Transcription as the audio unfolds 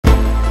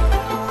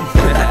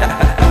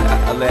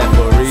that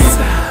for a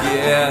reason.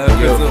 Yeah,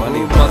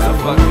 Crizzl3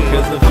 motherfucker.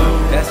 Crizzl3,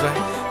 that's right.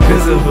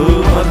 Crizzl3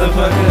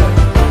 motherfucker.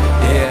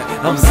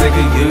 Yeah, I'm sick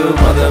of you,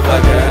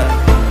 motherfucker.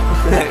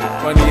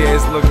 Funny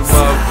ass looking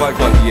motherfucker.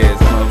 Funny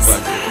ass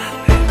motherfucker.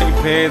 He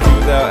pans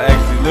without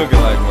actually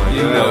looking like one.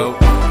 You know.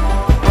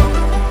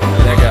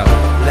 Leg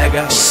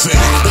out.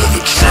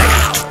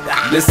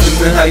 Listen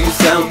to how you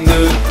sound,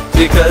 dude,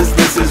 because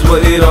this is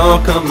what it all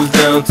comes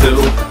down to.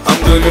 I'm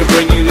gonna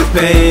bring you the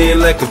pain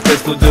like a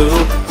pistol do.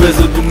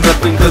 Crizzl do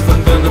nothing cause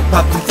I'm gonna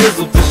pop and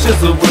tizzle for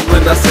shizzle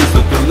when I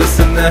sizzle through.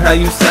 Listen to how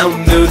you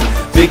sound, dude,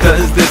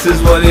 because this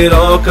is what it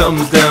all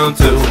comes down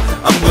to.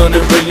 I'm gonna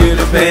bring you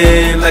the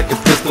pain like a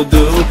pistol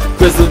do.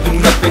 Crizzl do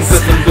nothing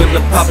cause I'm gonna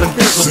pop and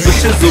tizzle for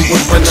shizzle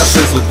when I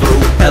sizzle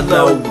through.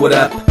 Hello, what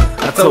up?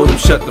 I told him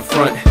shut the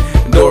front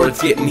door,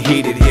 it's getting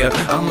heated here.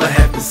 I'ma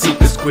have to seek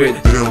the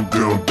squid. Down.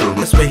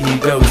 That's where he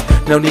goes,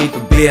 no need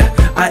for beer.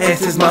 I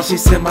asked his mom, she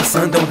said my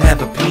son don't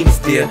have a penis,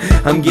 dear.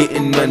 I'm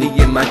getting money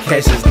and my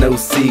cash is no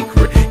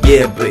secret.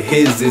 Yeah, but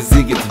his is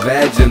he gets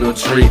vaginal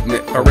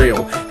treatment for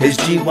real. His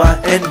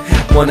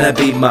GYN wanna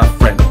be my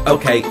friend.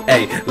 Okay,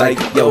 hey, like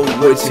yo,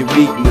 what's your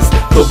weakness?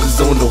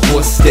 Hookers on the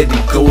horse, steady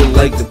going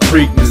like the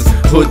Preakness.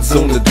 Hoods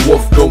on the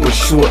dwarf, going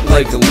short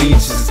like a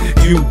leeches.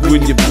 You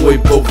and your boy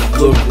both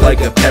look like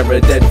a pair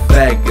of dead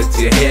faggots.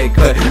 Your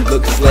haircut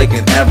looks like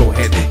an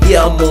arrowhead.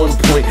 Yeah, I'm on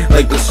point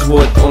like the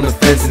sword on the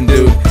fencing,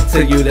 dude.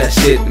 Tell you that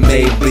shit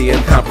may be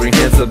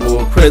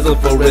incomprehensible.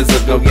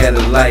 Crizzl3 go get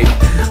a life.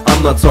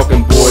 I'm not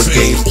talking board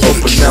games,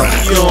 open up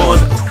yawn.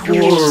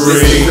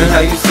 Listen to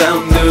how you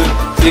sound, dude,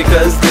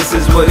 because this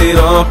is what it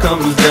all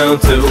comes down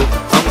to.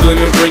 I'm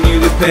gonna bring you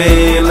the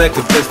pain like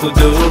a pistol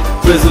do.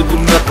 Crizzl do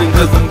nothing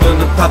cause I'm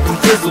gonna pop and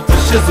tizzle for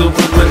shizzle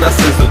when I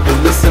sizzle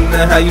through. Listen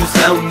to how you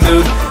sound,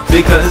 dude,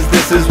 because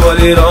this is what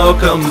it all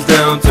comes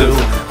down to.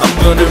 I'm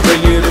gonna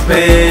bring you the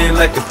pain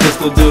like a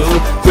pistol do.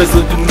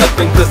 Crizzl do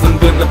nothing cause I'm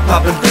gonna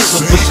pop and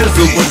tizzle for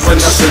shizzle when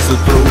I sizzle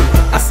through.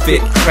 I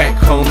spit crack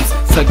homes,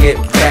 so get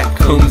back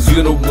homes.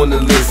 You don't wanna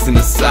listen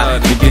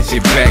aside to get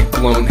your back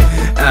blown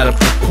out of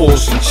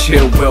proportion.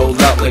 Chill well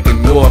out like a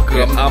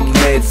Norca. I'm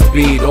mad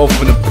speed off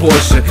in a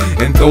Porsche.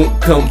 And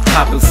don't come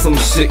popping some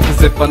shit,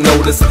 cause if I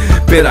notice,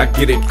 bet I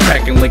get it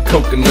cracking like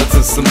coconuts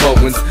and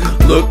Samoans.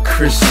 Look,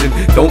 Christian,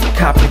 don't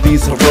copy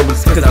these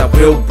heroics, cause I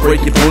will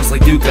break your bones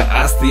like you got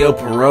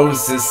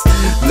osteoporosis.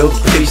 No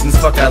patience,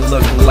 fuck I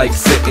look like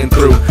sitting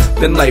through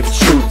the knife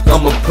truth.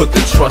 I'ma put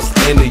the trust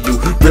into you.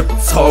 Rip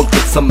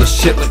targets, I'm the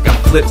shit like I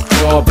flip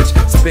garbage.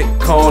 Spit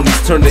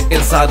corners, turn the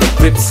inside of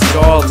whip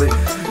scarlet.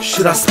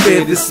 Should I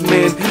spare this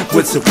man?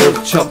 What's a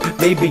worth chump?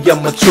 Maybe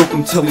I'ma choke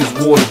him till his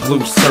water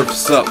blue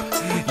surfs up.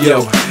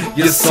 Yo,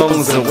 your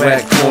songs are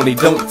whack, corny.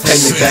 Don't tell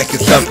me back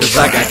it's up, cause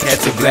I got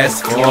cats and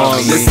glass for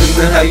me. Listen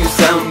to how you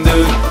sound,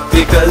 dude,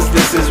 because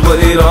this is what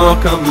it all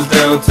comes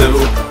down to.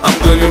 I'm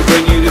gonna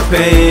bring you the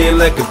pain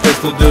like a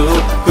pistol do.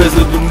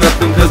 Crizzl do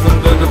nothing cause I'm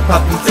gonna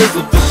pop and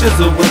tizzle for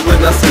shizzle when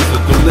I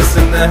sizzle through.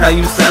 Listen to how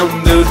you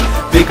sound, dude,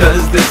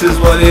 because this is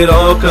what it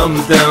all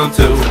comes down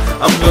to.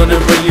 I'm gonna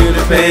bring you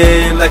the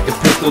pain like a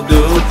pistol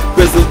do.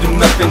 Crizzl do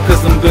nothing cause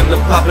I'm gonna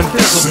pop and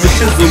tizzle for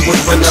shizzle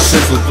when I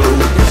sizzle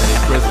through.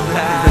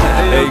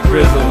 Hey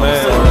Crizzl,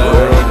 man,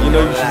 you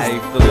know you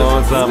should for a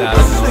long time. I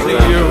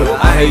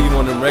hate you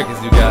on them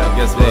records you got.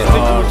 Guess what? Stick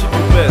to what you do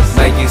best.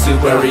 Nike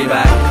Super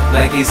Reebok,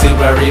 Nike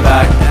Super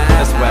Reebok.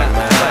 That's whack,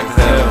 man. Whack as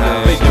hell,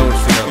 man.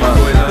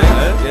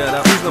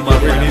 Yeah, these are my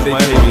friends. They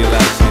pay me a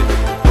lot of shit.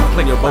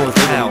 Play your bones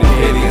down.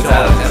 Idiots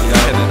out of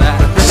that.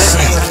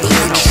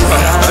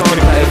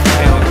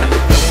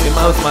 Your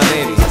mom's my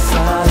nanny.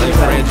 Your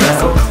friend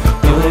Dressel.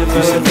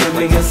 You should make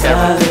me a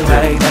salad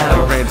right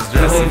now.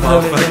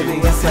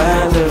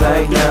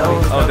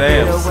 Oh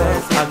damn.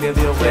 I'll give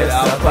you a west.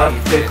 I'll fuck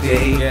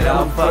 50.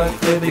 Don't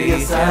fuck with me,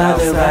 it's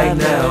solid right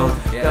now.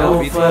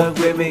 Don't fuck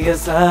with me,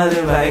 it's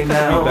solid right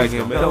now.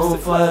 Don't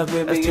fuck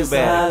with me, it's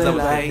solid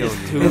right.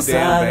 It's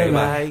solid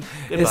right.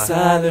 It's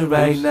solid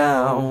right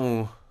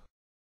now.